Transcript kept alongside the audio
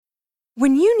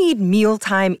When you need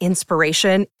mealtime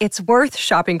inspiration, it's worth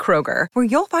shopping Kroger, where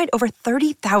you'll find over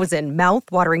 30,000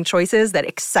 mouth-watering choices that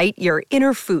excite your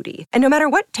inner foodie. And no matter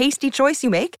what tasty choice you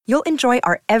make, you'll enjoy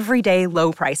our everyday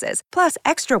low prices, plus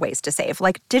extra ways to save,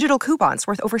 like digital coupons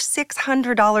worth over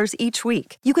 $600 each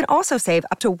week. You can also save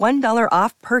up to $1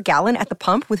 off per gallon at the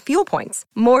pump with fuel points.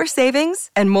 More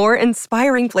savings and more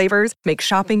inspiring flavors make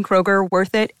shopping Kroger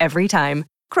worth it every time.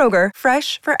 Kroger,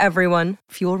 fresh for everyone.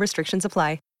 Fuel restrictions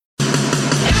apply.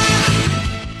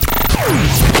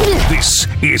 This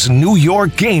is New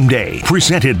York Game Day,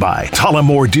 presented by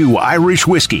Tullamore Dew Irish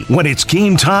Whiskey. When it's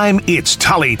game time, it's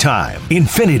Tully time.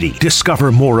 Infiniti.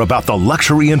 Discover more about the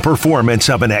luxury and performance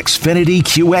of an Xfinity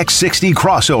QX60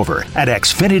 crossover at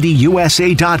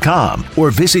XfinityUSA.com or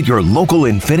visit your local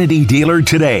Infiniti dealer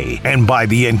today. And by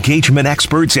the engagement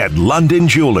experts at London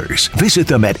Jewelers. Visit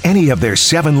them at any of their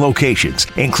 7 locations,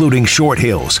 including Short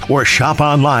Hills, or shop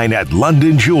online at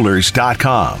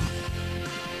LondonJewelers.com.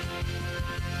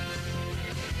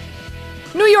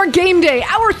 New York Game Day,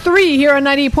 Hour 3 here on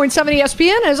 98.7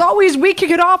 ESPN. As always, we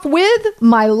kick it off with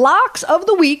my locks of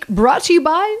the week, brought to you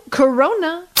by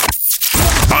Corona.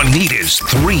 Anita's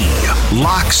 3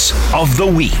 locks of the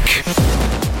week.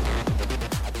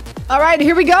 All right,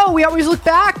 here we go. We always look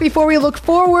back before we look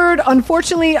forward.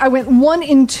 Unfortunately, I went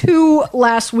 1-2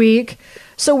 last week.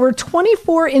 So we're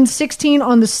 24-16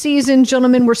 on the season,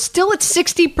 gentlemen. We're still at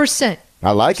 60%.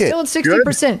 I like it. Still at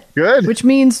 60%. Good. Which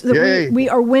means that we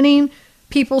are winning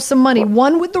people some money.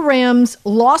 Won with the Rams,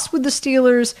 lost with the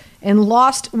Steelers, and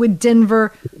lost with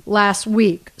Denver last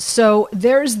week. So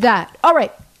there's that. All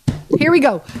right, here we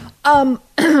go. I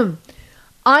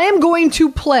am going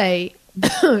to play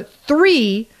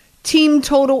 3 team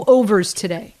total overs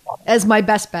today as my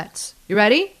best bets. You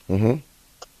ready? Mm-hmm.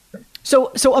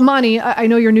 So Amani, I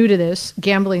know you're new to this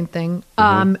gambling thing.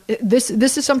 This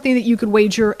is something that you could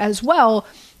wager as well,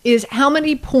 is how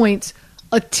many points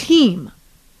a team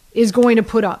is going to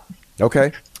put up.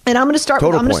 Okay. And I'm going to start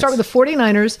with the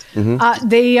 49ers.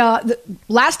 Mm-hmm.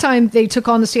 Last time they took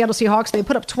on the Seattle Seahawks, they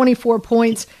put up 24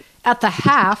 points at the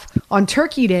half on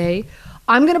Turkey Day.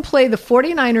 I'm going to play the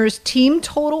 49ers team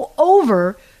total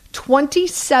over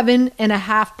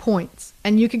 27.5 points.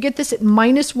 And you could get this at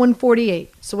minus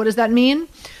 148. So what does that mean?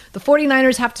 The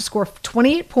 49ers have to score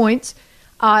 28 points.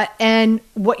 And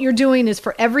what you're doing is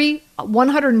for every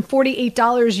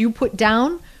 $148 you put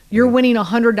down, you're winning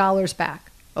 $100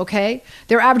 back, okay?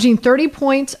 They're averaging 30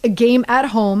 points a game at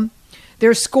home.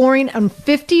 They're scoring on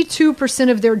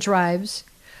 52% of their drives.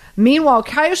 Meanwhile,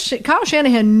 Kyle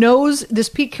Shanahan knows this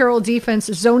Pete Carroll defense,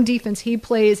 zone defense, he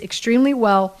plays extremely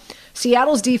well.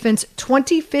 Seattle's defense,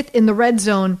 25th in the red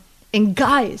zone. And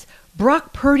guys,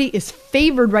 Brock Purdy is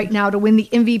favored right now to win the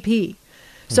MVP.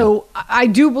 So I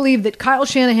do believe that Kyle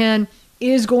Shanahan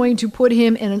is going to put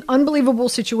him in an unbelievable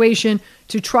situation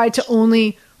to try to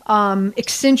only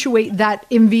accentuate that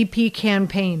MVP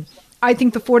campaign. I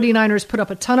think the 49ers put up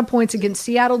a ton of points against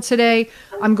Seattle today.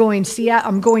 I'm going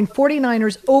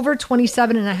 49ers over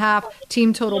 27.5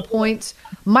 team total points.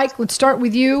 Mike, let's start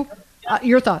with you.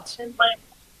 Your thoughts?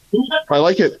 I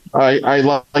like it. I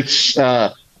like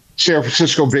San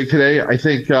Francisco big today. I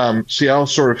think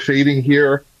Seattle's sort of fading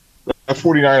here. The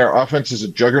 49er offense is a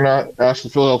juggernaut. Ask the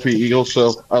Philadelphia Eagles,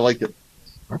 so I like it.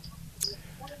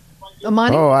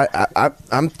 Amani? Oh,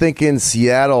 I'm thinking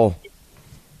Seattle.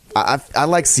 I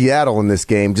like Seattle in this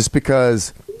game just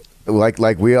because, like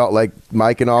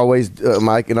Mike and always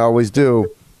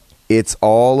do. It's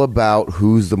all about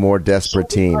who's the more desperate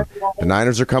team. The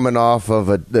Niners are coming off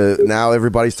of now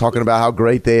everybody's talking about how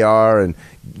great they are and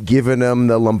giving them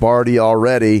the Lombardi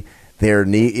already.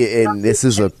 And this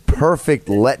is a perfect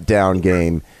letdown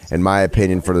game, in my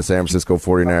opinion, for the San Francisco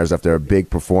 49ers after a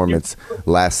big performance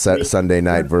last Sunday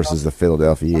night versus the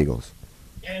Philadelphia Eagles.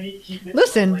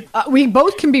 Listen, we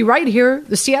both can be right here.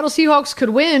 The Seattle Seahawks could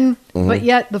win, but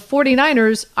yet the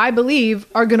 49ers, I believe,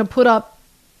 are going to put up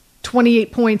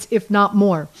 28 points, if not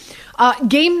more.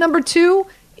 Game number 2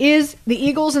 is the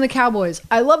Eagles and the Cowboys.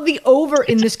 I love the over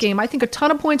in this game. I think a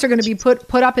ton of points are going to be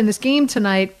put up in this game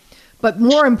tonight. But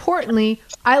more importantly,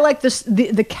 I like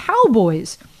the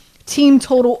Cowboys team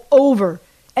total over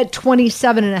at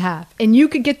 27.5. And you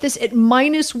could get this at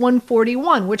minus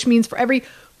 141, which means for every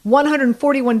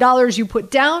 $141 you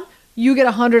put down, you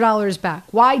get $100 back.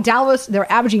 Why? Dallas,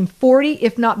 they're averaging 40,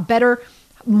 if not better,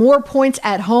 more points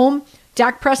at home.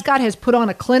 Dak Prescott has put on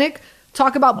a clinic.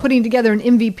 Talk about putting together an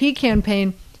MVP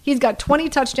campaign. He's got 20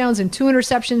 touchdowns and 2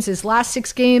 interceptions his last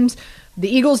 6 games. The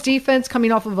Eagles defense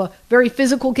coming off of a very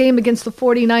physical game against the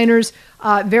 49ers,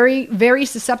 very, very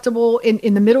susceptible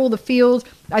in the middle of the field.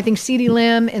 I think CeeDee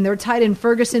Lamb and their tight end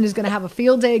Ferguson is going to have a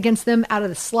field day against them out of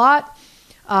the slot.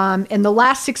 And the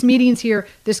last 6 meetings here,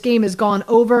 this game has gone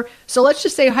over. So let's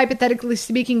just say, hypothetically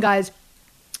speaking, guys,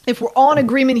 if we're all in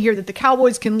agreement here that the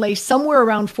Cowboys can lay somewhere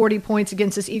around 40 points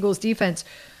against this Eagles defense,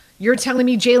 you're telling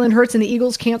me Jalen Hurts and the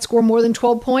Eagles can't score more than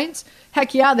 12 points?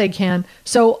 Heck yeah, they can.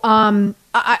 So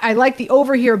I like the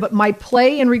over here, but my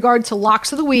play in regard to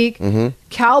locks of the week,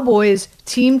 Cowboys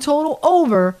team total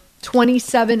over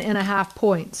 27.5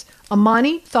 points.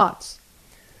 Amani, thoughts?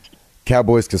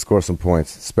 Cowboys can score some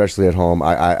points, especially at home.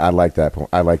 I like that point.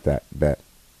 I like that bet.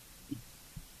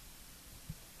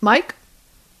 Mike?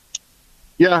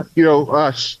 Yeah,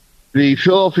 the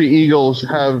Philadelphia Eagles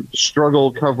have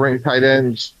struggled covering tight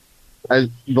ends. As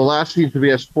the last team to be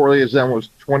as poorly as them was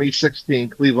 2016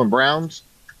 Cleveland Browns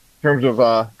in terms of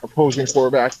opposing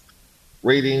quarterback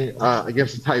rating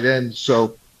against the tight ends.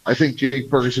 So I think Jake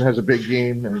Ferguson has a big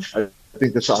game, and I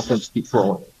think this offense keeps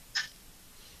rolling.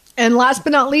 And last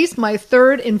but not least, my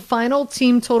third and final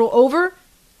team total over,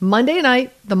 Monday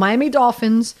night, the Miami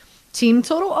Dolphins, team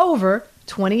total over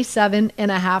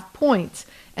 27.5 points.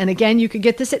 And again, you could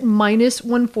get this at minus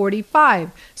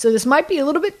 145. So this might be a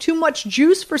little bit too much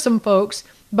juice for some folks,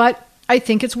 but I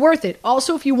think it's worth it.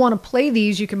 Also, if you want to play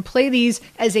these, you can play these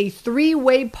as a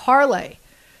 3-way parlay.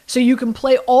 So you can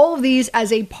play all of these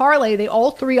as a parlay. They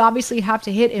all 3 obviously have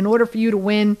to hit in order for you to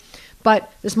win.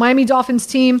 But this Miami Dolphins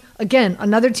team, again,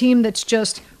 another team that's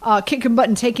just kicking butt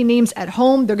and taking names at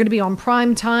home. They're going to be on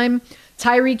prime time.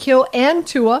 Tyreek Hill and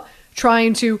Tua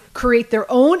trying to create their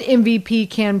own MVP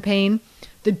campaign.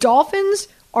 The Dolphins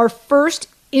are first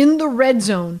in the red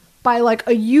zone by like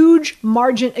a huge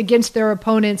margin against their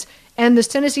opponents. And this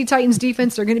Tennessee Titans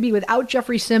defense, they're going to be without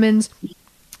Jeffrey Simmons.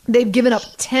 They've given up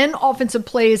 10 offensive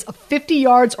plays of 50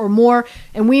 yards or more.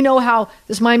 And we know how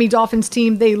this Miami Dolphins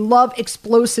team, they love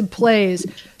explosive plays.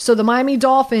 So the Miami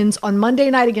Dolphins on Monday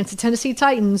night against the Tennessee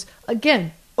Titans,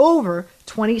 again, over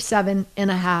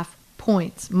 27.5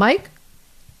 points. Mike?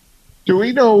 Do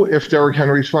we know if Derrick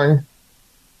Henry's playing?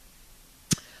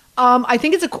 I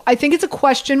think it's a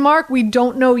question mark. We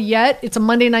don't know yet. It's a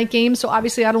Monday night game, so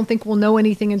obviously I don't think we'll know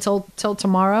anything until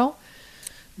tomorrow.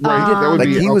 Right,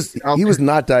 he was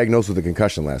not diagnosed with a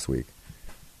concussion last week.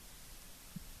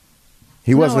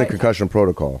 He wasn't in concussion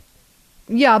protocol.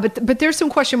 Yeah, but there's some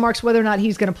question marks whether or not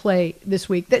he's going to play this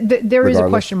week. There is a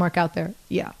question mark out there.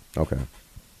 Yeah. Okay.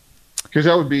 Because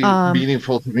that would be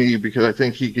meaningful to me, because I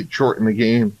think he could shorten the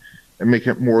game and make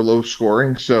it more low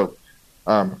scoring. So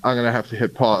I'm going to have to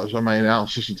hit pause on my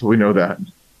analysis until we know that.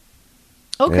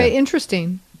 Okay,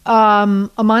 interesting.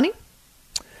 Amani?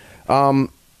 I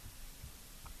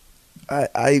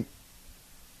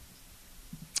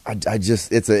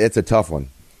just it's a tough one.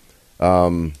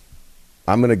 I'm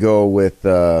gonna go with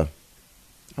the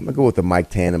Mike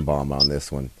Tannenbaum on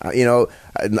this one.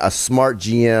 A smart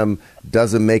GM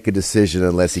doesn't make a decision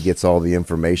unless he gets all the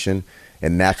information,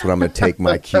 and that's what I'm gonna take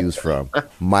my cues from.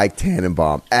 Mike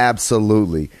Tannenbaum,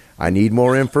 absolutely. I need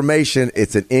more information.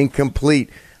 It's an incomplete.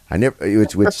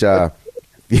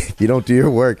 If you don't do your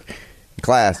work in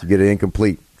class, you get an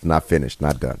incomplete. It's not finished,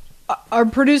 not done. Our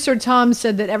producer, Tom,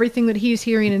 said that everything that he's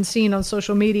hearing and seeing on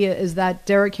social media is that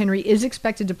Derrick Henry is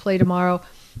expected to play tomorrow.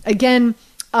 Again,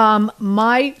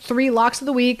 my 3 locks of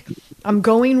the week, I'm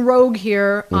going rogue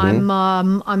here. I'm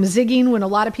zigging when a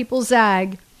lot of people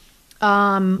zag.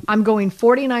 I'm going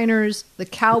 49ers, the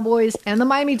Cowboys, and the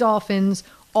Miami Dolphins,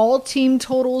 all team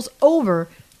totals over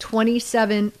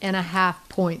 27.5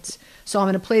 points. So I'm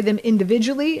going to play them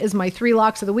individually as my 3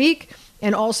 locks of the week.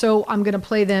 And also, I'm going to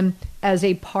play them as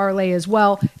a parlay as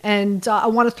well. And I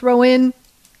want to throw in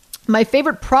my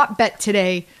favorite prop bet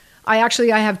today. I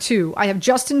have 2. I have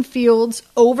Justin Fields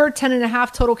over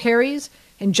 10.5 total carries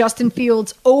and Justin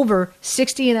Fields over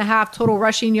 60.5 total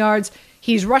rushing yards.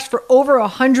 He's rushed for over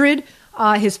 100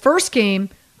 his first game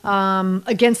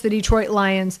against the Detroit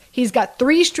Lions. He's got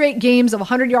 3 straight games of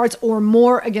 100 yards or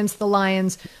more against the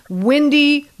Lions.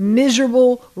 Windy,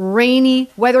 miserable, rainy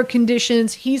weather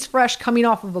conditions. He's fresh coming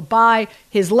off of a bye.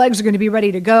 His legs are going to be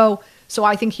ready to go. So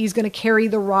I think he's going to carry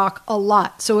the rock a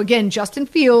lot. So again, Justin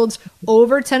Fields,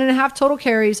 over 10.5 total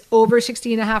carries, over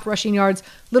 60.5 rushing yards.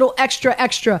 Little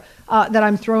extra that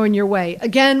I'm throwing your way.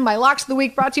 Again, my locks of the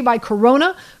week brought to you by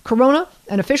Corona. Corona,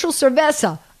 an official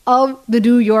cerveza of the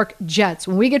New York Jets.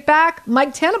 When we get back,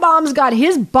 Mike Tannenbaum's got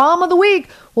his bomb of the week.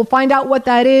 We'll find out what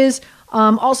that is.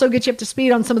 Also get you up to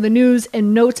speed on some of the news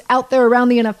and notes out there around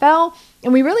the NFL.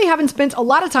 And we really haven't spent a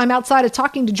lot of time outside of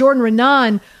talking to Jordan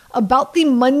Renan about the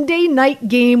Monday night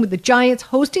game with the Giants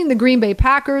hosting the Green Bay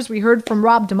Packers. We heard from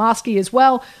Rob Demoski as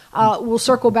well. We'll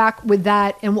circle back with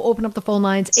that, and we'll open up the phone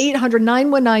lines,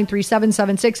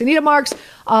 800-919-3776. Anita Marks,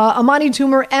 Amani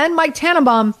Toomer, and Mike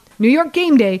Tannenbaum, New York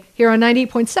Game Day, here on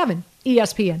 98.7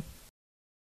 ESPN.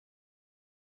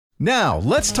 Now,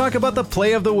 let's talk about the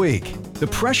play of the week. The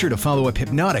pressure to follow up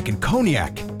Hypnotic and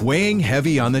Cognac, weighing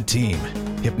heavy on the team.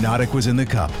 Hypnotic was in the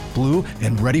cup, blue,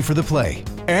 and ready for the play.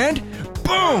 And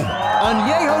boom!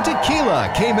 Añejo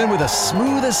Tequila came in with a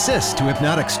smooth assist to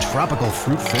Hypnotic's tropical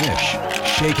fruit finish.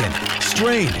 Shaken,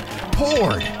 strained,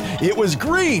 poured. It was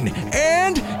green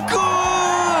and good!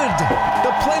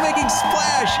 The playmaking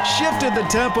splash shifted the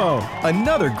tempo.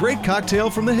 Another great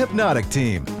cocktail from the Hypnotic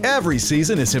team. Every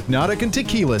season is Hypnotic and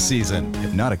Tequila season.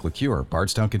 Hypnotic Liqueur,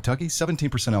 Bardstown, Kentucky,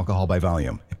 17% alcohol by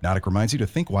volume. Hypnotic reminds you to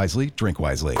think wisely, drink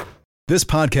wisely. This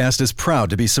podcast is proud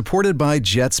to be supported by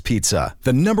Jets Pizza,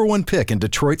 the #1 pick in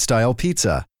Detroit-style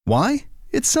pizza. Why?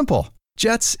 It's simple.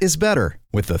 Jets is better.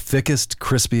 With the thickest,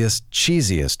 crispiest,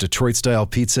 cheesiest Detroit-style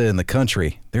pizza in the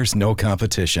country, there's no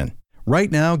competition. Right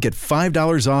now, get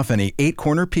 $5 off any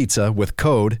 8-corner pizza with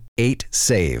code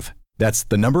 8SAVE. That's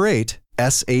the number 8,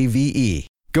 SAVE.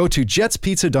 Go to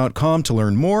jetspizza.com to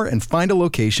learn more and find a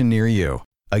location near you.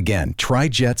 Again, try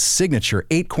Jet's signature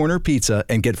 8-corner pizza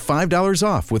and get $5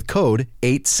 off with code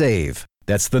 8SAVE.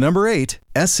 That's the number 8,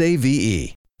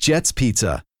 SAVE. Jet's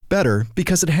Pizza. Better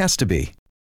because it has to be.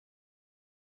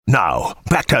 Now,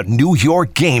 back to New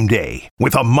York Game Day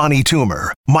with Amani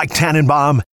Toomer, Mike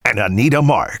Tannenbaum, and Anita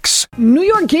Marks. New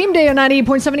York Game Day on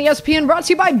 98.7 ESPN, brought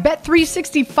to you by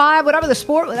Bet365. Whatever the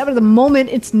sport, whatever the moment,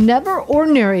 it's never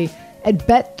ordinary at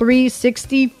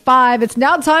Bet365. It's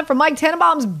now time for Mike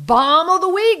Tannenbaum's Bomb of the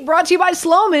Week, brought to you by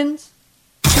Slomin's.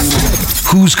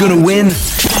 Who's going to win?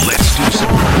 Let's do some.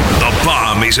 The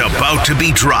bomb is about to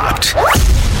be dropped.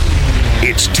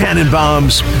 It's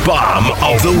Tannenbaum's Bomb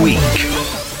of the Week.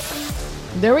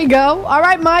 There we go. All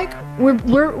right, Mike,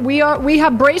 we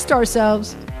have braced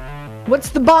ourselves. What's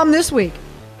the bomb this week?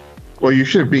 Well, you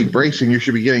should be bracing. You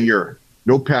should be getting your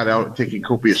notepad out and taking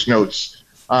copious notes.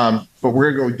 But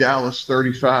we're going to go Dallas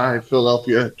 35,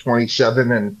 Philadelphia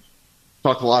 27, and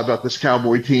talk a lot about this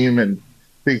Cowboy team, and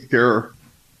think they're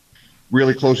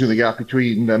really closing the gap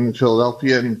between them and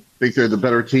Philadelphia, and think they're the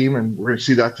better team, and we're going to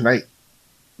see that tonight.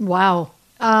 Wow.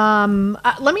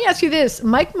 Let me ask you this.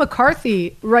 Mike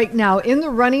McCarthy right now in the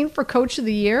running for Coach of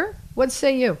the Year. What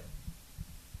say you?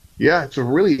 Yeah, it's a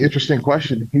really interesting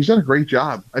question. He's done a great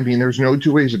job. I mean, there's no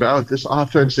two ways about it. This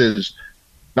offense is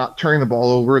not turning the ball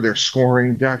over. They're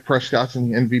scoring. Dak Prescott's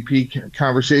in the MVP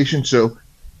conversation. So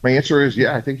my answer is,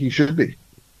 yeah, I think he should be.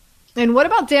 And what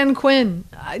about Dan Quinn?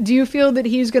 Do you feel that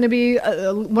he's going to be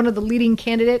one of the leading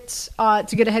candidates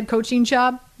to get a head coaching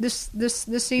job this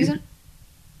season?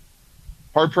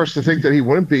 Hard for us to think that he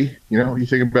wouldn't be. You know, you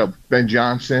think about Ben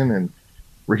Johnson and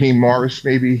Raheem Morris,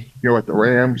 maybe, at the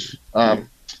Rams.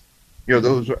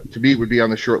 Those to me would be on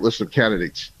the short list of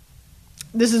candidates.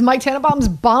 This is Mike Tannenbaum's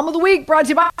Bomb of the Week, brought to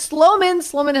you by Slomin.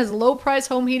 Slomin has low-price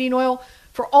home heating oil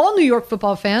for all New York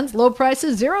football fans. Low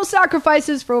prices, zero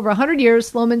sacrifices. For over 100 years,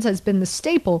 Slomin's has been the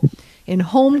staple in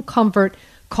home comfort.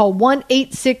 Call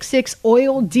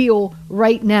 1-866-OIL-DEAL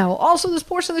right now. Also, this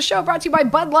portion of the show brought to you by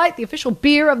Bud Light, the official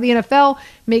beer of the NFL.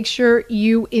 Make sure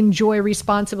you enjoy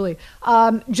responsibly.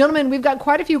 Gentlemen, we've got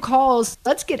quite a few calls.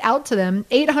 Let's get out to them.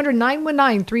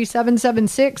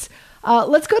 800-919-3776.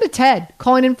 Let's go to Ted,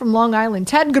 calling in from Long Island.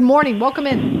 Ted, good morning. Welcome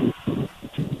in.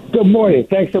 Good morning.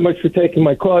 Thanks so much for taking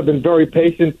my call. I've been very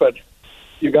patient, but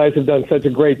you guys have done such a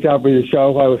great job with your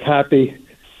show. I was happy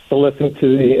to listen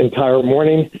to the entire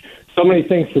morning. So many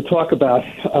things to talk about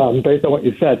based on what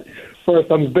you said. First,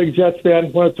 I'm a big Jets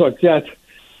fan. Want to talk Jets,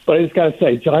 but I just got to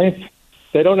say, Giants,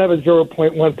 they don't have a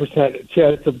 0.1%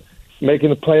 chance of making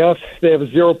the playoffs. They have a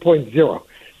 0.0.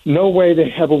 No way they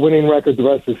have a winning record the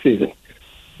rest of the season.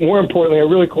 More importantly, I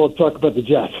really called to talk about the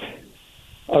Jets.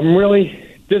 I'm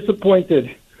really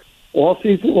disappointed all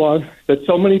season long that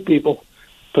so many people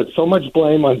put so much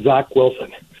blame on Zach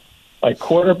Wilson. A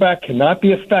quarterback cannot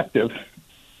be effective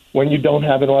when you don't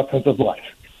have an offensive line.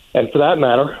 And for that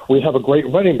matter, we have a great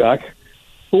running back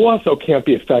who also can't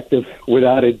be effective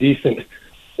without a decent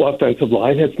offensive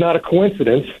line. It's not a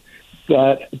coincidence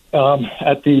that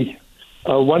at the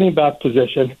running back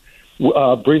position,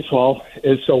 Breece Hall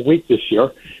is so weak this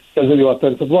year because of the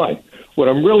offensive line. What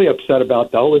I'm really upset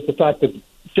about, though, is the fact that the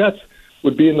Jets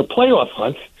would be in the playoff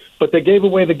hunt, but they gave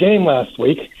away the game last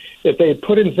week. If they had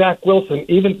put in Zach Wilson,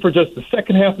 even for just the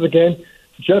second half of the game,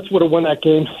 Jets would have won that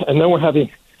game, and then we're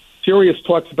having serious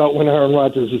talks about when Aaron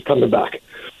Rodgers is coming back.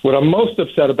 What I'm most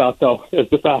upset about, though, is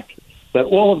the fact that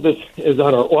all of this is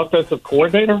on our offensive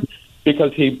coordinator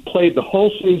because he played the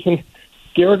whole season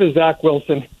scared of Zach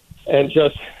Wilson and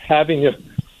just having you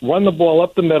run the ball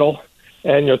up the middle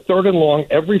and you're third and long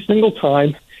every single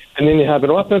time, and then you have an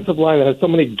offensive line that has so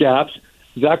many gaps.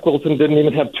 Zach Wilson didn't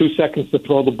even have 2 seconds to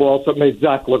throw the ball, so it made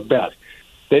Zach look bad.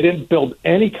 They didn't build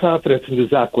any confidence into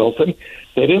Zach Wilson.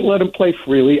 They didn't let him play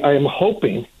freely. I am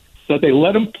hoping that they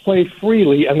let him play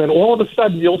freely, and then all of a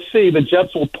sudden you'll see the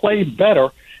Jets will play better,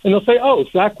 and they'll say, oh,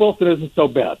 Zach Wilson isn't so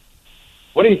bad.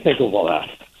 What do you think of all that?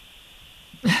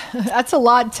 That's a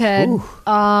lot, Ted.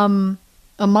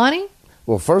 Amani?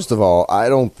 Well, first of all, I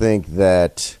don't think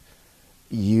that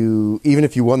even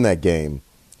if you won that game,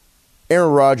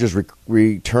 Aaron Rodgers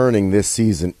returning this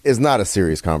season is not a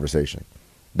serious conversation.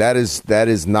 That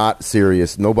is not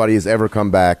serious. Nobody has ever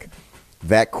come back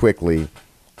that quickly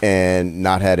and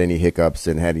not had any hiccups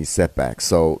and had any setbacks.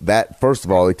 So that, first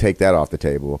of all, they take that off the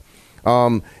table.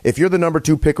 If you're the number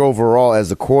 2 pick overall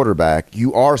as a quarterback,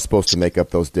 you are supposed to make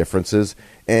up those differences,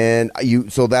 and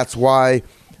so that's why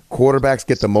quarterbacks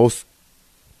get the most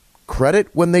credit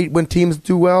when teams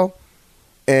do well,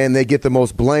 and they get the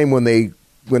most blame when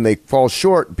they fall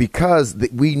short, because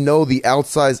we know the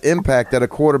outsized impact that a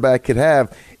quarterback could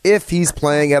have if he's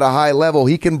playing at a high level.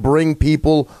 He can bring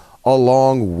people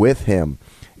along with him,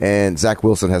 and Zach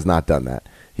Wilson has not done that.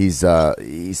 He's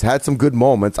had some good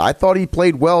moments. I thought he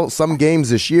played well some games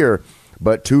this year,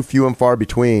 but too few and far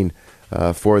between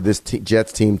for this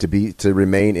Jets team to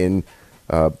remain in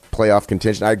playoff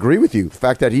contention. I agree with you. The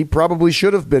fact that he probably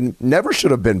never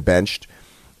should have been benched,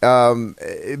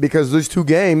 because those 2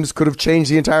 games could have changed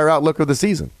the entire outlook of the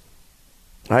season.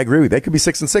 I agree with you. They could be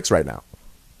 6-6 right now.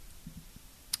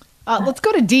 Let's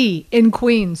go to D in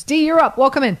Queens. D, you're up.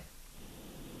 Welcome in.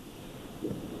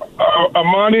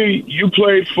 Amani, you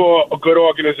played for a good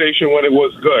organization when it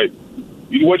was good.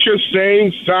 What you're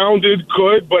saying sounded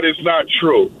good, but it's not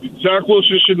true. Zach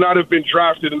Wilson should not have been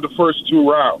drafted in the first 2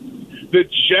 rounds. The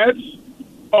Jets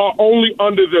are only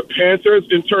under the Panthers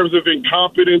in terms of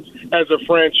incompetence as a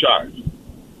franchise.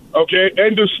 Okay,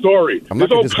 end of story.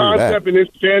 This whole concept and this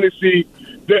fantasy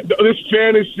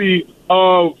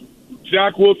of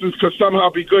Zach Wilson could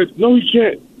somehow be good. No, he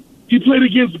can't. He played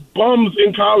against bums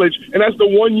in college, and that's the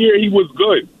 1 year he was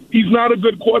good. He's not a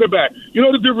good quarterback. You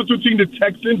know the difference between the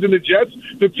Texans and the Jets?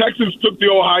 The Texans took the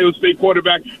Ohio State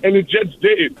quarterback, and the Jets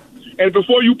didn't. And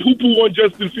before you poo-poo on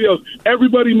Justin Fields,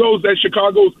 everybody knows that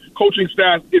Chicago's coaching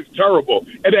staff is terrible,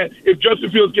 and that if Justin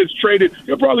Fields gets traded,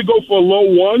 he'll probably go for a low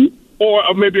 1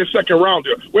 or maybe a second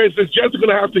rounder. Whereas the Jets are going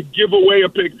to have to give away a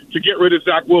pick to get rid of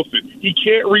Zach Wilson. He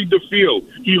can't read the field.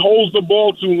 He holds the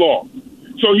ball too long.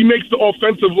 So he makes the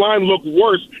offensive line look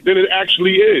worse than it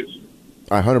actually is.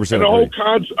 I 100% agree. And the whole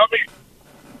concept,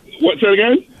 what, say it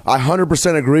again? I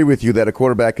 100% agree with you that a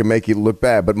quarterback can make you look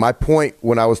bad. But my point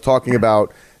when I was talking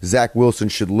about Zach Wilson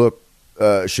should look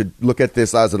at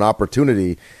this as an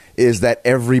opportunity is that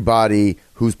everybody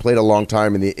who's played a long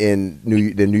time in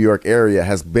the New York area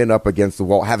has been up against the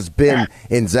wall, has been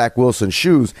in Zach Wilson's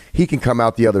shoes. He can come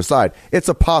out the other side. It's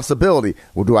a possibility.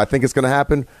 Well, do I think it's going to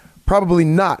happen? Probably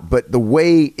not. But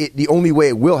the only way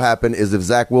it will happen is if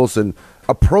Zach Wilson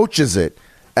approaches it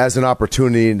as an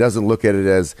opportunity and doesn't look at it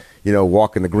as,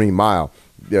 walking the green mile,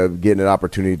 getting an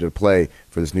opportunity to play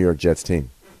for this New York Jets team.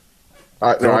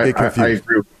 I agree.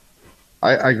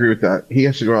 I agree with that. He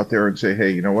has to go out there and say,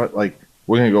 hey, you know what? Like,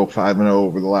 we're going to go 5-0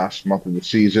 over the last month of the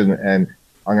season, and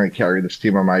I'm going to carry this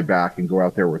team on my back and go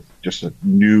out there with just a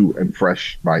new and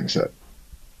fresh mindset.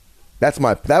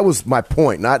 That was my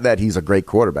point. Not that he's a great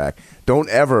quarterback. Don't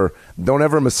ever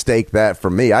mistake that for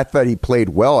me. I thought he played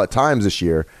well at times this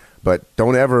year, but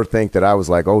don't ever think that I was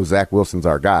like, oh, Zach Wilson's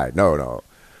our guy. No.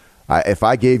 If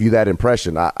I gave you that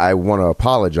impression, I want to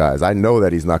apologize. I know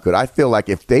that he's not good. I feel like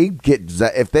if they get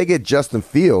Justin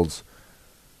Fields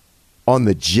on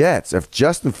the Jets, if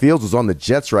Justin Fields was on the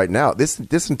Jets right now,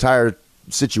 this entire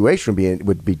situation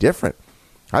would be different.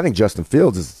 I think Justin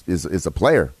Fields is a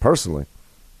player, personally.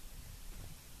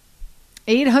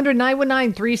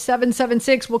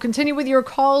 800-919-3776. We'll continue with your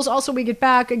calls. Also, we get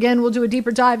back. Again, we'll do a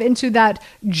deeper dive into that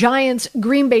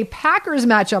Giants-Green Bay Packers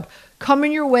matchup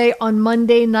coming your way on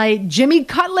Monday night. Jimmy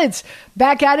Cutlets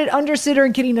back at it under center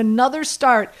and getting another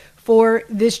start for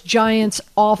this Giants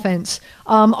offense.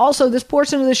 Also, this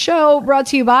portion of the show brought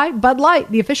to you by Bud Light,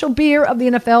 the official beer of the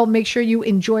NFL. Make sure you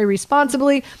enjoy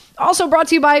responsibly. Also brought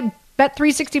to you by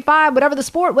Bet365, whatever the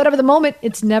sport, whatever the moment,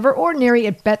 it's never ordinary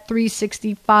at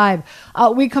Bet365.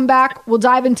 We come back, we'll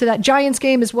dive into that Giants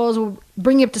game as well as we'll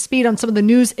bring you up to speed on some of the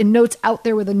news and notes out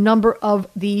there with a number of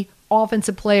the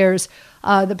offensive players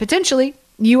that potentially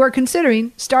you are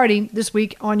considering starting this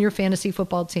week on your fantasy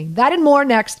football team. That and more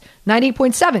next,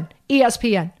 98.7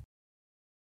 ESPN.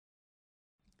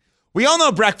 We all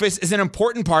know breakfast is an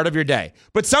important part of your day,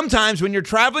 but sometimes when you're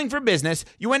traveling for business,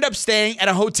 you end up staying at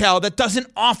a hotel that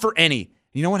doesn't offer any.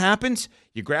 You know what happens?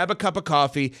 You grab a cup of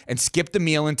coffee and skip the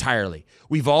meal entirely.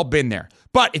 We've all been there.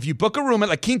 But if you book a room at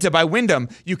La Quinta by Wyndham,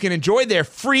 you can enjoy their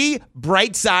free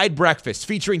Bright Side breakfast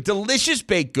featuring delicious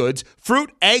baked goods,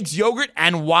 fruit, eggs, yogurt,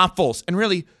 and waffles. And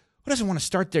really, who doesn't want to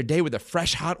start their day with a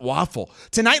fresh, hot waffle?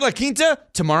 Tonight, La Quinta,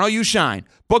 tomorrow you shine.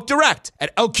 Book direct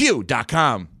at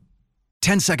lq.com.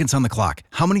 10 seconds on the clock.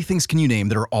 How many things can you name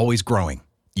that are always growing?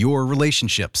 Your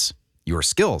relationships, your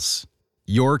skills,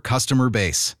 your customer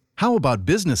base. How about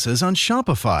businesses on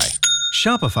Shopify?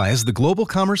 Shopify is the global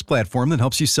commerce platform that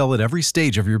helps you sell at every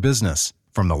stage of your business.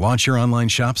 From the launch your online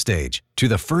shop stage, to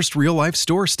the first real-life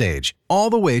store stage, all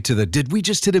the way to the did we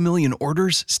just hit a million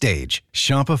orders stage.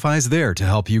 Shopify's there to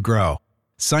help you grow.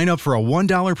 Sign up for a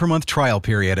 $1 per month trial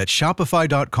period at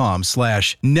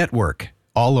shopify.com/network,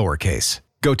 all lowercase.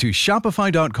 Go to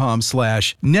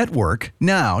shopify.com/network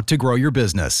now to grow your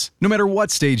business, no matter what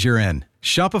stage you're in.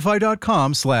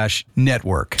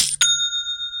 Shopify.com/network.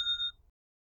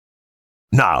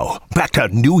 Now, back to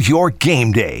New York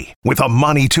Game Day with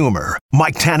Amani Toomer,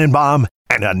 Mike Tannenbaum,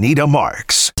 and Anita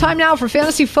Marks. Time now for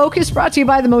Fantasy Focus, brought to you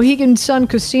by the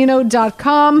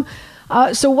MoheganSunCasino.com.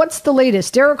 So what's the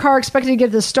latest? Derek Carr expected to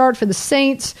get the start for the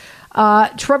Saints.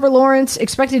 Trevor Lawrence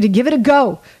expected to give it a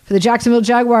go for the Jacksonville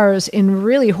Jaguars in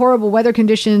really horrible weather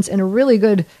conditions and a really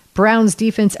good Browns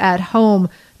defense at home.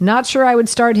 Not sure I would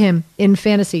start him in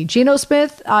fantasy. Geno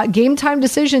Smith, game time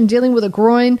decision, dealing with a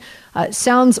groin.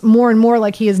 Sounds more and more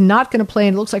like he is not going to play,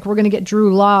 and it looks like we're going to get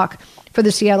Drew Lock for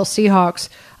the Seattle Seahawks.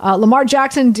 Lamar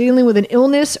Jackson dealing with an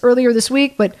illness earlier this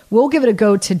week, but we'll give it a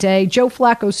go today. Joe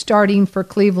Flacco starting for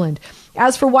Cleveland.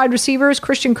 As for wide receivers,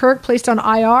 Christian Kirk placed on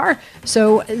IR,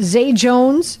 so Zay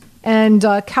Jones and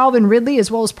Calvin Ridley, as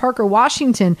well as Parker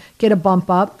Washington, get a bump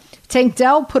up. Tank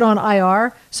Dell put on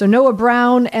IR, so Noah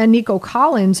Brown and Nico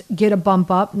Collins get a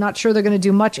bump up. Not sure they're going to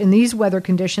do much in these weather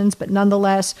conditions, but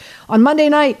nonetheless. On Monday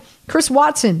night, Chris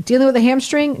Watson dealing with a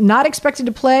hamstring, not expected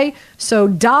to play, so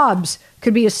Dobbs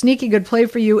could be a sneaky good play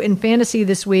for you in fantasy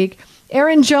this week.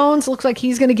 Aaron Jones looks like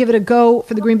he's going to give it a go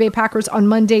for the Green Bay Packers on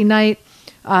Monday night.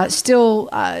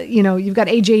 You've got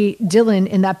A.J. Dillon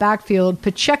in that backfield.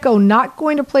 Pacheco not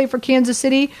going to play for Kansas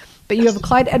City, but you have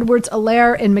Clyde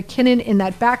Edwards-Helaire and McKinnon in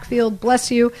that backfield. Bless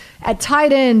you. At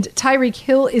tight end, Tyreek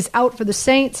Hill is out for the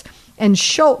Saints, and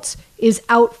Schultz is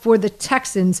out for the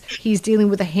Texans. He's dealing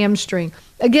with a hamstring.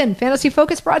 Again, Fantasy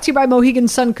Focus brought to you by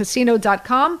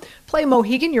MoheganSunCasino.com. Play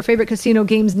Mohegan, your favorite casino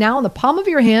games now in the palm of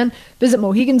your hand. Visit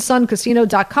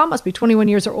MoheganSunCasino.com. Must be 21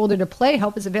 years or older to play.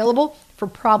 Help is available for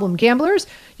problem gamblers.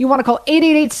 You want to call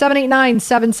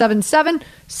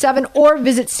 888-789-7777 or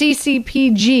visit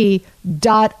ccpg.org.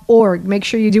 Make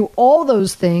sure you do all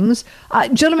those things.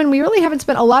 Gentlemen, we really haven't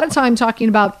spent a lot of time talking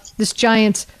about this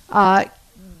Giants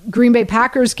Green Bay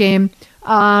Packers game.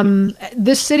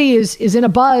 This city is in a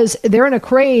buzz. They're in a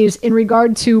craze in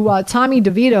regard to Tommy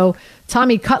DeVito,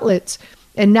 Tommy Cutlets,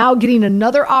 and now getting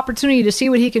another opportunity to see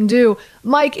what he can do.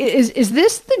 Mike, is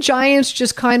this the Giants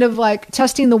just kind of like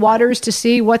testing the waters to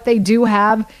see what they do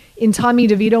have in Tommy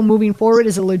DeVito moving forward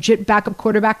as a legit backup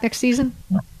quarterback next season?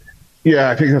 Yeah,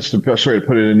 I think that's the best way to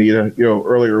put it, Anita.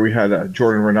 Earlier we had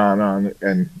Jordan Renan on,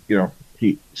 and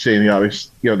he saying the obvious.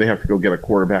 They have to go get a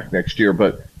quarterback next year,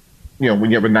 but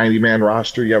when you have a 90-man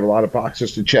roster, you have a lot of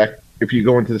boxes to check. If you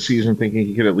go into the season thinking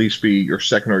he could at least be your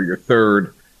second or your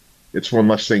third, it's one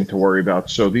less thing to worry about.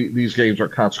 So these games are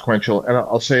consequential. And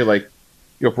I'll say,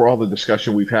 for all the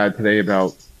discussion we've had today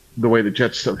about the way the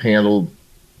Jets have handled,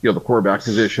 the quarterback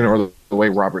position, or the way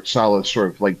Robert Saleh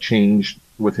sort of changed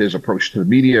with his approach to the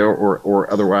media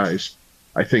or otherwise,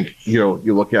 I think, you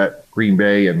look at Green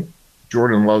Bay and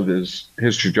Jordan Love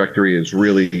his trajectory is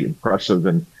really impressive,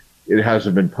 and it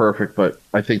hasn't been perfect, but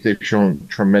I think they've shown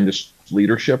tremendous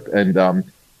leadership, and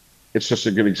it's just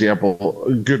a good example,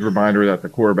 a good reminder that the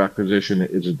quarterback position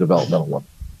is a developmental one.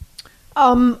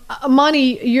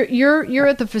 Amani, you're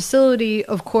at the facility,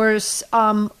 of course.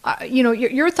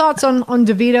 Your thoughts on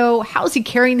DeVito. How's he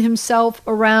carrying himself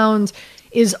around?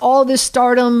 Is all this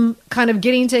stardom kind of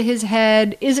getting to his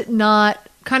head? Is it not?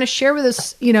 Kind of share with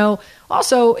us,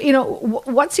 also,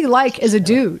 what's he like as a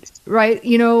dude, right?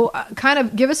 Kind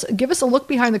of give us a look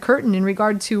behind the curtain in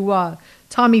regard to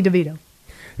Tommy DeVito.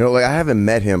 I haven't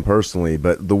met him personally,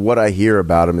 but what I hear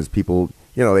about him is people,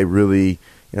 they really,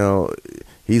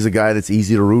 he's a guy that's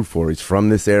easy to root for. He's from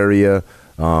this area.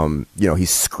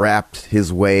 He's scrapped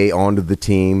his way onto the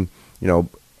team.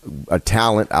 a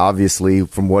talent, obviously,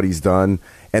 from what he's done.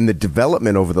 And the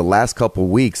development over the last couple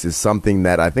weeks is something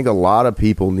that I think a lot of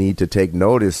people need to take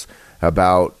notice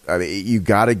about. I mean, you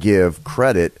got to give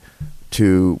credit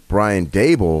to Brian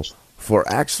Dable for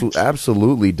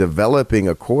absolutely developing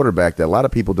a quarterback that a lot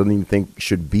of people don't even think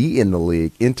should be in the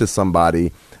league into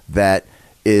somebody that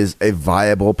is a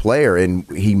viable player. And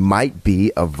he might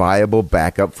be a viable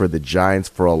backup for the Giants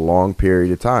for a long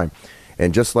period of time.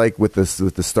 And just like with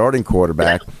the starting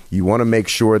quarterback, you want to make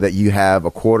sure that you have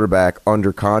a quarterback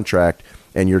under contract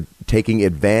and you're taking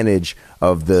advantage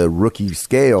of the rookie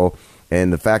scale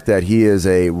and the fact that he is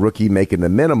a rookie making the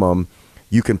minimum.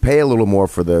 You can pay a little more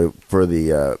for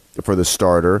the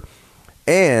starter,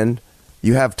 and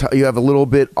you have a little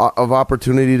bit of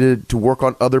opportunity to work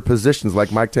on other positions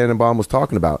like Mike Tannenbaum was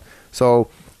talking about. So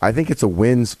I think it's a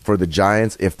win for the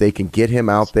Giants if they can get him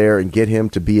out there and get him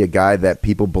to be a guy that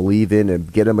people believe in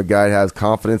and get him a guy that has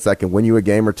confidence that can win you a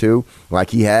game or two like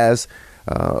he has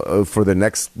for the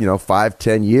next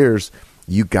 5-10 years.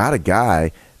 You got a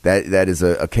guy that is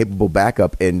a capable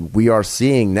backup, and we are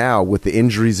seeing now with the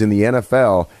injuries in the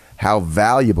NFL how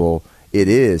valuable it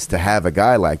is to have a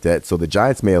guy like that. So the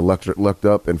Giants may have looked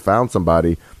up and found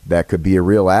somebody that could be a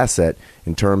real asset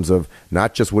in terms of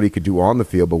not just what he could do on the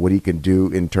field, but what he can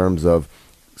do in terms of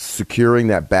securing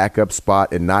that backup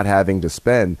spot and not having to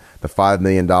spend the $5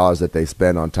 million that they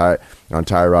spend on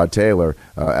Tyrod Taylor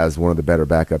as one of the better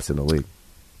backups in the league.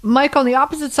 Mike, on the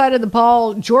opposite side of the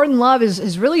ball, Jordan Love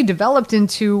is really developed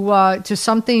into to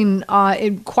something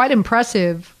quite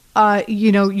impressive.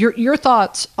 Your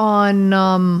thoughts on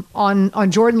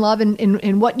Jordan Love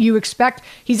and what you expect.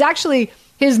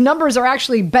 His numbers are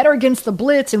actually better against the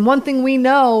blitz, and one thing we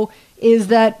know is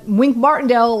that Wink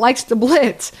Martindale likes to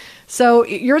blitz. So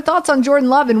your thoughts on Jordan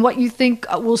Love and what you think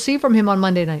we'll see from him on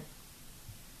Monday night?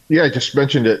 Yeah, I just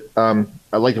mentioned it. I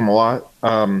like him a lot.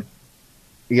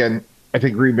 Again, I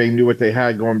think Green Bay knew what they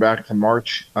had going back to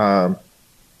March.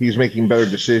 He's making better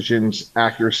decisions,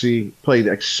 accuracy, played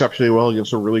exceptionally well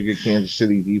against a really good Kansas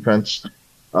City defense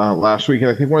last week. And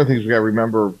I think one of the things we got to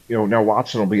remember, now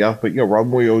Watson will be up, but,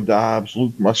 Romeo Dobbs,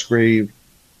 Luke Musgrave,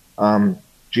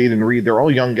 Jaden Reed, they're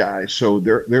all young guys. So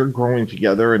they're growing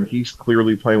together, and he's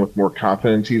clearly playing with more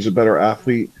confidence. He's a better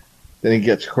athlete than he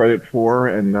gets credit for.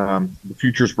 And the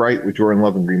future's bright with Jordan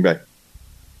Love in Green Bay.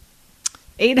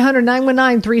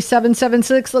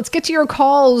 800-919-3776. Let's get to your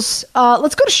calls.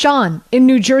 Let's go to Sean in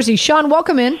New Jersey. Sean,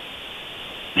 welcome in.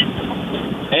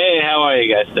 Hey, how are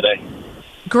you guys today?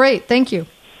 Great, thank you.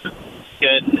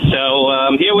 Good. So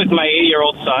I'm here with my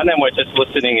 8-year-old son, and we're just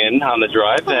listening in on the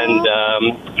drive. And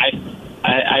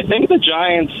I think the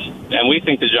Giants, and we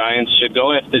think the Giants, should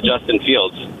go after Justin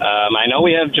Fields. I know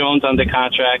we have Jones under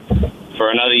contract for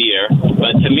another year,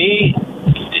 but to me,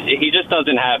 he just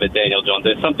doesn't have it, Daniel Jones.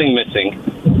 There's something missing.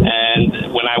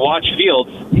 And when I watch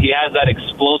Fields, he has that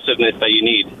explosiveness that you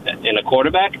need in a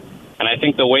quarterback. And I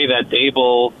think the way that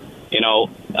Dable,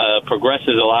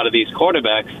 progresses a lot of these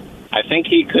quarterbacks, I think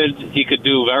he could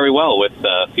do very well with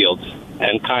Fields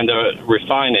and kind of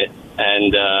refine it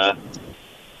and,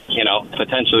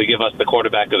 potentially give us the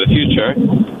quarterback of the future.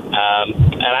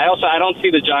 And I don't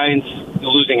see the Giants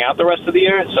losing out the rest of the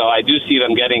year. So I do see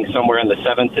them getting somewhere in the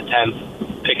 7th to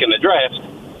 10th pick in the draft.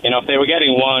 If they were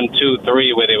getting 1, 2,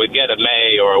 3, where they would get a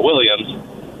May or a Williams,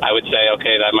 I would say,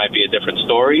 okay, that might be a different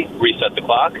story, reset the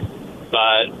clock.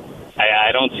 But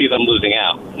I don't see them losing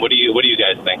out. What do you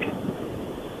guys think?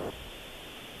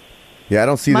 Yeah, I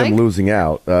don't see them losing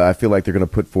out. I feel like they're going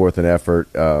to put forth an effort,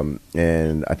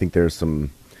 and I think there's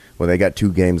some. Well, they got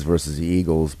 2 games versus the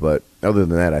Eagles, but other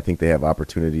than that, I think they have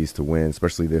opportunities to win,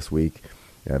 especially this week.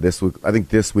 Yeah, this week. I think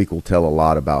this week will tell a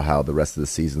lot about how the rest of the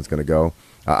season's going to go.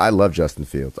 I love Justin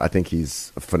Fields. I think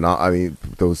he's phenomenal. I mean,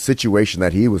 the situation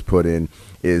that he was put in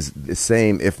is the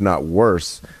same, if not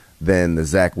worse, than the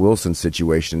Zach Wilson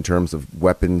situation in terms of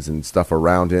weapons and stuff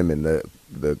around him and the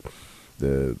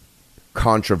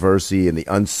controversy and the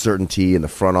uncertainty in the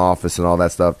front office and all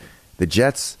that stuff. The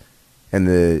Jets and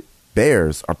the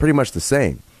Bears are pretty much the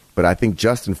same, but I think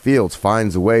Justin Fields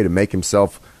finds a way to make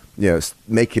himself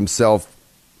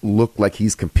look like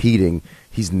he's competing.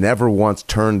 He's never once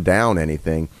turned down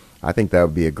anything. I think that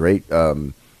would be a great.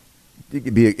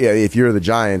 If you're the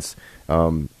Giants,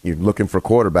 you're looking for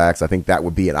quarterbacks. I think that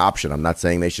would be an option. I'm not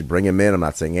saying they should bring him in. I'm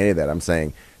not saying any of that. I'm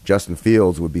saying Justin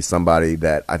Fields would be somebody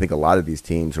that I think a lot of these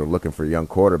teams who are looking for young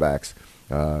quarterbacks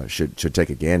should take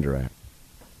a gander at.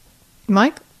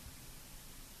 Mike?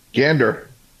 Gander.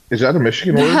 Is that a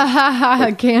Michigan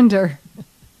word? Gander.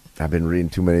 I've been reading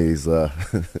too many of these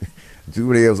too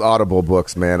many of those Audible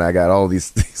books, man. I got all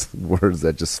these words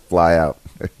that just fly out.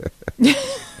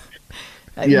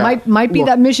 It might be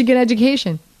that Michigan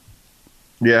education.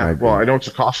 Yeah, well, I know it's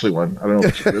a costly one. I don't know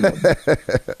if it's a good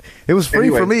one. It was free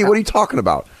for me. What are you talking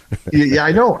about? Yeah,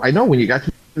 I know. When you got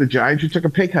to the Giants, you took a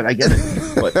pay cut. I get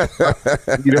it. But,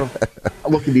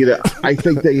 look at you. I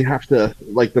think they have to,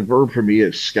 like, the verb for me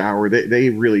is scour. They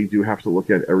really do have to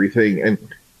look at everything. And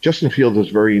Justin Fields is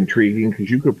very intriguing because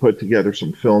you could put together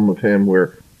some film of him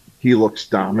where he looks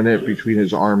dominant between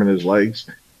his arm and his legs,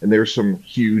 and there's some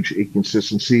huge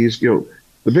inconsistencies. The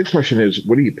big question is,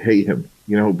 what do you pay him?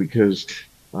 Because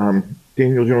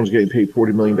Daniel Jones getting paid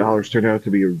 $40 million turned out to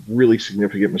be a really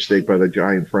significant mistake by the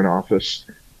Giant front office.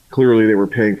 Clearly, they were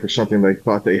paying for something they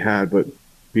thought they had, but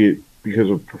be it because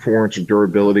of performance or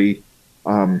durability,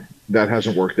 that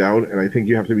hasn't worked out. And I think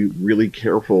you have to be really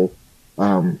careful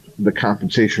the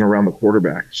compensation around the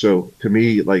quarterback. So to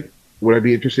me, like, would I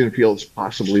be interested in Fields?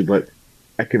 Possibly, but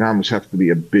economics have to be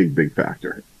a big, big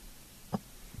factor.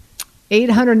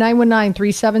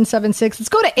 800-919-3776. Let's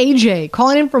go to AJ,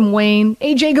 calling in from Wayne.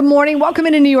 AJ, good morning. Welcome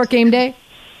into New York Game Day.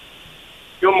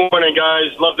 Good morning,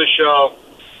 guys. Love the show.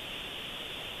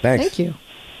 Thanks. Thank you.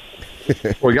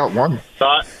 We got one.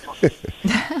 So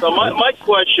my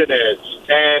question is,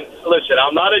 and listen,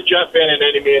 I'm not a Jet fan in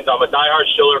any means. I'm a diehard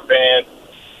Steeler fan,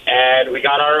 and we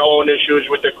got our own issues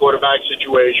with the quarterback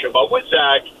situation. But with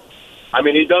Zach, I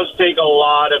mean, he does take a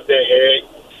lot of the hit,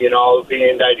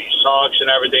 being that he sucks and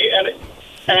everything,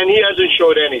 and he hasn't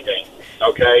showed anything,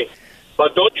 okay?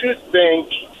 But don't you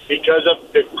think because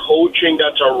of the coaching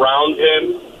that's around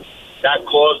him, that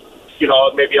caused,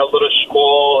 maybe a little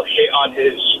small hit on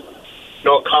his,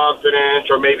 confidence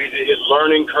or maybe his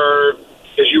learning curve,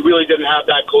 because you really didn't have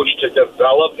that coach to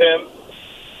develop him?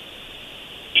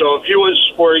 So if he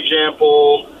was, for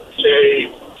example,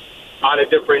 say, on a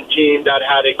different team that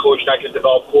had a coach that could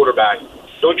develop quarterback,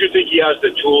 don't you think he has the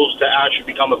tools to actually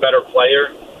become a better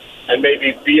player and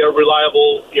maybe be a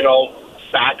reliable,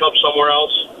 backup somewhere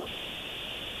else?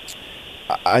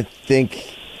 I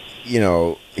think,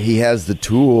 he has the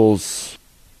tools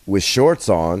with shorts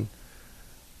on,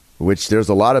 which there's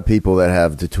a lot of people that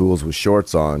have the tools with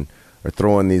shorts on, or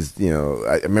throwing these,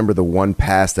 I remember the one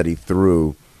pass that he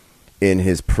threw in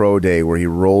his pro day where he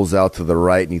rolls out to the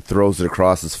right and he throws it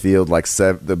across his field like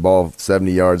the ball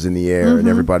 70 yards in the air, and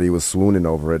everybody was swooning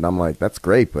over it. And I'm like, that's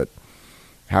great, but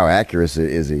how accurate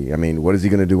is he? I mean, what is he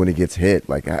going to do when he gets hit?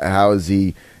 Like, how has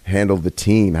he handled the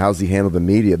team? How's he handled the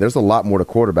media? There's a lot more to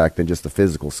quarterback than just the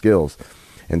physical skills.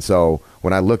 And so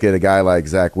when I look at a guy like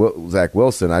Zach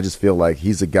Wilson, I just feel like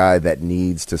he's a guy that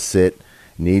needs to sit,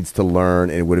 needs to learn,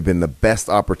 and it would have been the best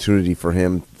opportunity for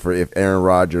him if Aaron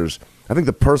Rodgers – I think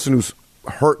the person who's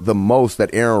hurt the most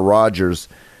that Aaron Rodgers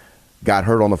got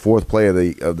hurt on the fourth play of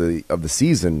the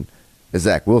season is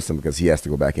Zach Wilson, because he has to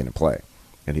go back in and play,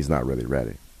 and he's not really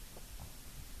ready.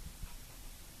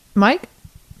 Mike?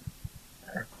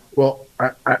 Well,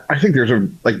 I think there's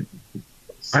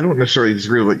I don't necessarily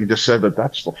disagree with what you just said, but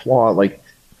that's the flaw. Like,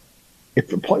 if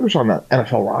the player's on the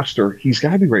NFL roster, he's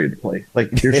got to be ready to play.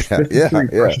 Like, there's 53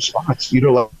 precious spots.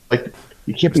 Like,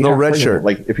 you can't be no red shirt.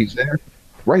 Like, if he's there.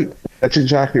 Right. That's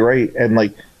exactly right. And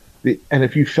and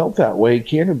if you felt that way,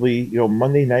 candidly,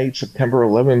 Monday night, September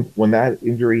 11th, when that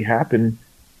injury happened,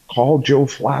 call Joe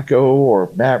Flacco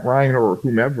or Matt Ryan or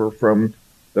whomever from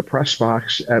the press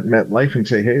box at MetLife and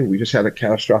say, hey, we just had a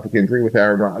catastrophic injury with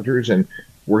Aaron Rodgers and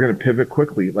we're going to pivot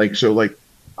quickly.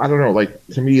 I don't know,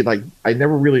 to me, I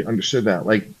never really understood that.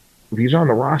 Like, if he's on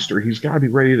the roster, he's got to be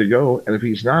ready to go. And if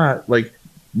he's not,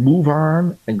 move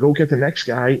on and go get the next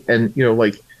guy. And,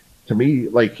 to me,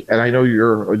 and I know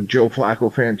you're a Joe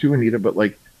Flacco fan too, Anita, but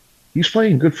he's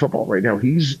playing good football right now.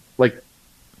 He's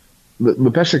the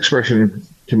best expression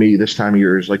to me this time of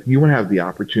year is you want to have the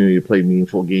opportunity to play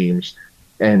meaningful games.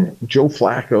 And Joe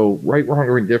Flacco, right, wrong,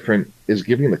 or indifferent, is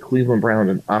giving the Cleveland Browns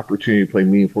an opportunity to play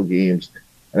meaningful games.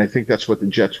 And I think that's what the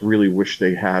Jets really wish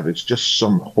they have. It's just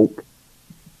some hope.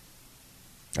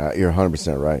 You're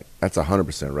 100% right. That's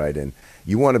 100% right. And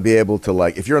you want to be able to,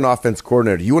 if you're an offense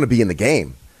coordinator, you want to be in the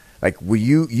game.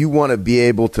 You want to be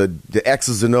able to the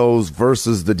X's and O's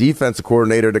versus the defensive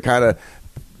coordinator to kind of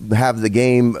have the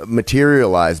game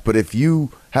materialize. But if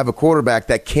you have a quarterback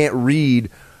that can't read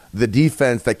the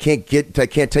defense, that can't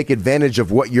take advantage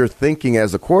of what you're thinking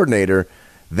as a coordinator,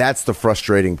 that's the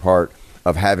frustrating part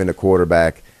of having a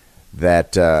quarterback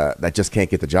that just can't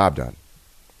get the job done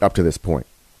up to this point.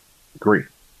 Agree.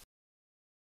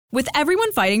 With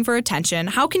everyone fighting for attention,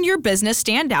 how can your business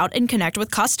stand out and connect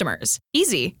with customers?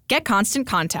 Easy. Get Constant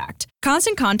Contact.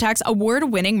 Constant Contact's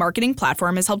award-winning marketing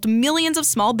platform has helped millions of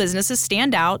small businesses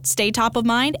stand out, stay top of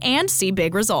mind, and see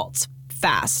big results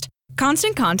fast.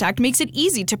 Constant Contact makes it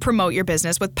easy to promote your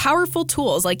business with powerful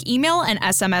tools like email and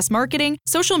SMS marketing,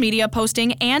 social media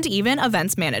posting, and even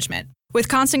events management. With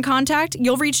Constant Contact,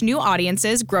 you'll reach new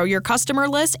audiences, grow your customer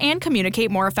list, and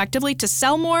communicate more effectively to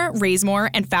sell more, raise more,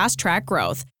 and fast-track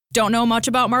growth. Don't know much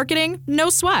about marketing? No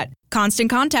sweat. Constant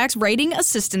Contact's writing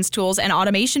assistance tools and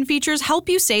automation features help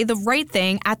you say the right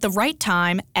thing at the right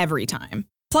time, every time.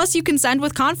 Plus, you can send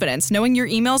with confidence, knowing your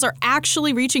emails are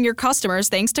actually reaching your customers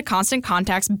thanks to Constant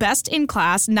Contact's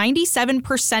best-in-class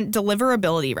 97%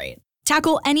 deliverability rate.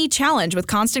 Tackle any challenge with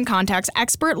Constant Contact's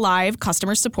expert live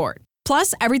customer support.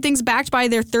 Plus, everything's backed by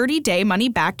their 30-day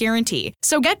money-back guarantee.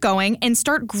 So get going and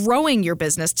start growing your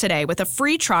business today with a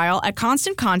free trial at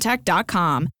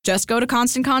ConstantContact.com. Just go to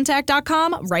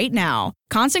ConstantContact.com right now.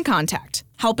 Constant Contact,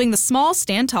 helping the small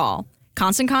stand tall.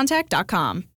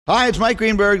 ConstantContact.com. Hi, it's Mike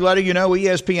Greenberg letting you know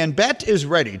ESPN Bet is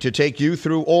ready to take you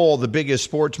through all the biggest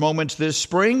sports moments this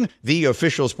spring. The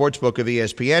official sportsbook of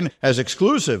ESPN has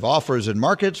exclusive offers and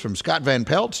markets from Scott Van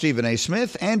Pelt, Stephen A.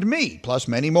 Smith, and me, plus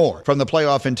many more. From the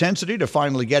playoff intensity to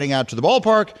finally getting out to the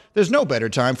ballpark, there's no better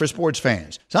time for sports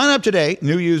fans. Sign up today.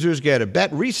 New users get a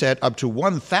bet reset up to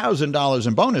 $1,000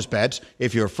 in bonus bets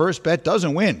if your first bet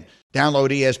doesn't win. Download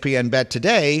ESPN Bet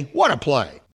today. What a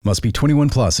play. Must be 21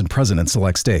 plus and present in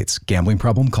select states. Gambling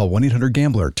problem? Call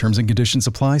 1-800-GAMBLER. Terms and conditions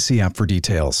apply. See app for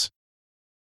details.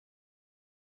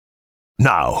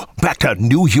 Now, back to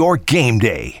New York Game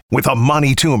Day with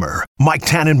Amani Toomer, Mike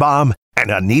Tannenbaum, and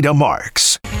Anita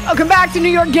Marks. Welcome back to New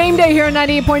York Game Day here on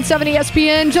 98.7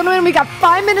 ESPN. Gentlemen, we got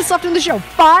 5 minutes left in the show.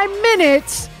 5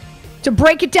 minutes to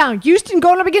break it down. Houston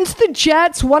going up against the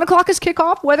Jets. 1 o'clock is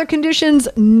kickoff. Weather conditions,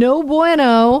 no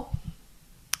bueno.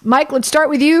 Mike, let's start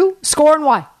with you. Score and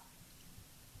why?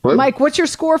 What? Mike, what's your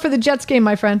score for the Jets game,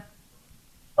 my friend?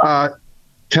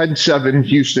 10-7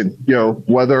 Houston.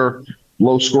 Weather,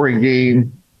 low-scoring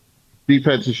game.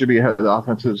 Defenses should be ahead of the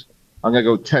offenses. I'm going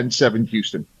to go 10-7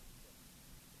 Houston.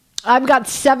 I've got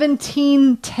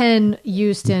 17-10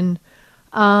 Houston.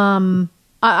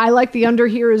 I like the under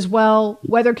here as well.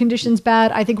 Weather conditions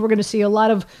bad. I think we're going to see a lot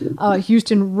of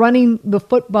Houston running the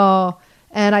football,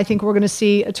 and I think we're going to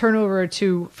see a turnover or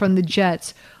two from the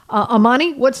Jets.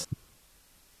 Amani, what's...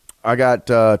 I got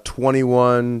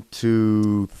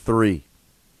 21-3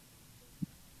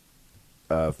 for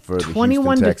the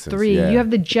 21-3. Yeah. You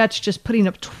have the Jets just putting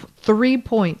up 3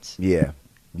 points. Yeah,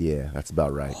 that's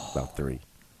about right. About 3.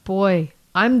 Boy,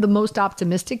 I'm the most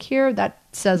optimistic here. That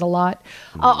says a lot.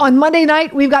 On Monday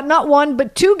night, we've got not 1,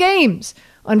 but 2 games.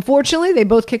 Unfortunately, they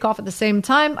both kick off at the same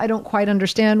time. I don't quite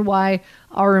understand why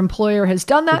our employer has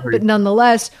done that, but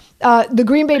nonetheless, the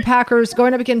Green Bay Packers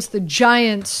going up against the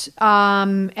Giants,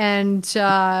 and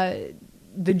the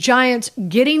Giants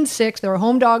getting 6. They're a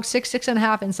home dog,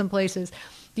 6.5 in some places.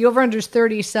 The over-under is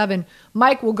 37.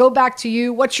 Mike, we'll go back to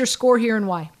you. What's your score here and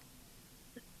why?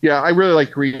 Yeah, I really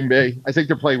like Green Bay. I think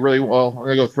they're playing really well. I'm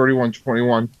going to go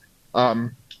 31-21.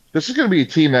 This is going to be a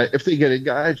team that if they get it,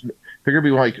 guys, they're going to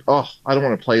be like, oh, I don't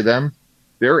want to play them.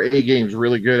 Their A game's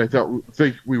really good. I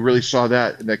think we really saw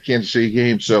that in that Kansas City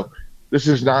game. So this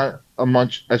is not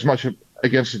as much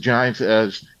against the Giants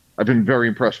as I've been very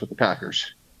impressed with the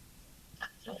Packers.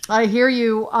 I hear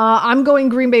you. I'm going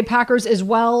Green Bay Packers as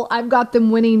well. I've got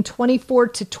them winning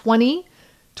 24-20.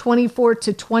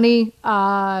 24-20.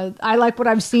 I like what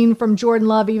I've seen from Jordan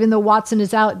Love. Even though Watson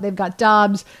is out, they've got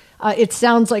Dobbs. It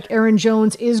sounds like Aaron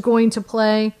Jones is going to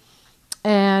play.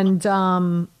 And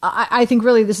I think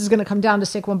really this is going to come down to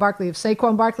Saquon Barkley. If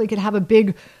Saquon Barkley could have a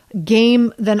big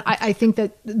game, then I think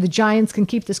that the Giants can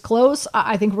keep this close.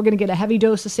 I think we're going to get a heavy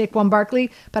dose of Saquon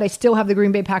Barkley, but I still have the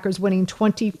Green Bay Packers winning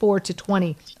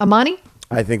 24-20. Amani?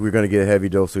 I think we're going to get a heavy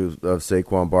dose of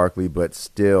Saquon Barkley, but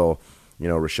still,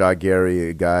 Rashad Gary,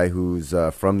 a guy who's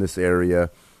from this area,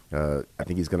 I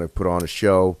think he's going to put on a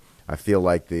show. I feel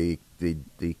like the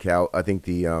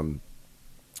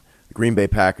Green Bay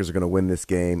Packers are going to win this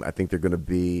game. I think it's going to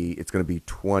be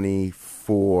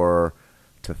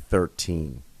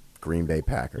 24-13 Green Bay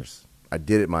Packers. I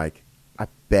did it, Mike. I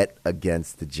bet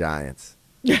against the Giants.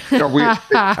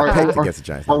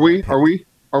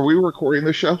 Are we recording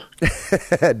the show?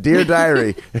 Dear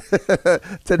Diary.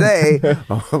 Today,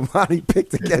 Monty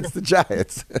picked against the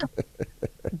Giants.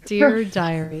 Dear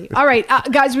Diary. All right,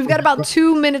 guys, we've got about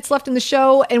 2 minutes left in the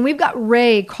show, and we've got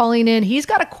Ray calling in. He's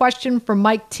got a question for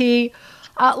Mike T.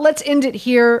 Let's end it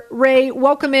here. Ray,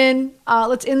 welcome in.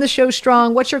 Let's end the show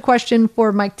strong. What's your question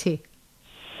for Mike T?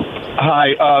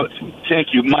 Hi. Thank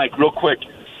you, Mike. Real quick.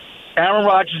 Aaron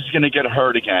Rodgers is going to get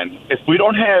hurt again. If we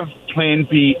don't have Plan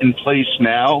B in place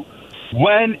now,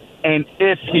 when and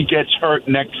if he gets hurt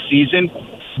next season,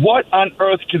 What on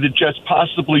earth could the Jets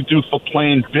possibly do for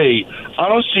plan B? I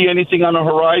don't see anything on the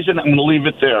horizon. I'm going to leave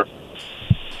it there.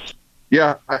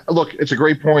 Yeah, look, it's a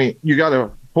great point. You got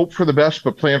to hope for the best,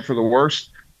 but plan for the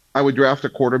worst. I would draft a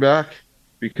quarterback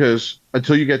because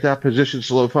until you get that position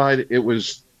solidified, it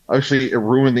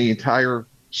ruined the entire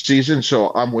season.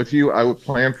 So I'm with you. I would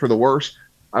plan for the worst.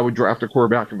 I would draft a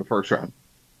quarterback in the first round.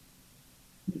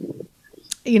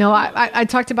 You know, I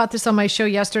talked about this on my show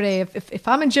yesterday. If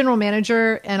I'm a general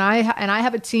manager and I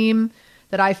have a team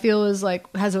that I feel is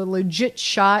has a legit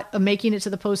shot of making it to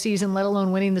the postseason, let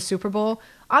alone winning the Super Bowl,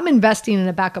 I'm investing in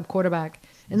a backup quarterback.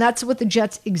 And that's what the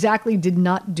Jets exactly did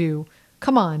not do.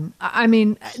 Come on. I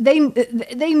mean, they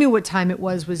knew what time it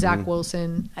was with Zach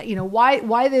Wilson. You know, why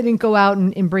they didn't go out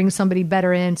and bring somebody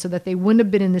better in so that they wouldn't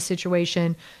have been in this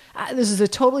situation. This is a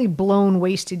totally blown,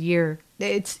 wasted year.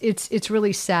 It's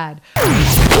really sad.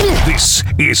 This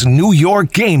is New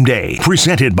York Game Day,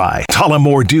 presented by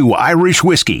Tullamore Dew Irish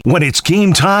Whiskey. When it's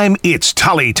game time, it's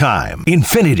Tully time.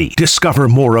 Infiniti. Discover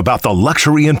more about the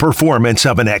luxury and performance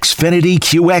of an Xfinity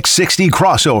QX60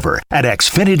 crossover at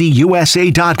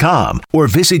XfinityUSA.com or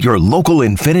visit your local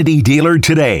Infiniti dealer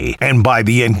today. And by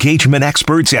the engagement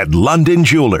experts at London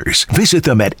Jewelers. Visit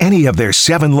them at any of their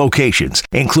 7 locations,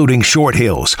 including Short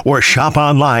Hills, or shop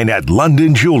online at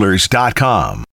londonjewelers.com.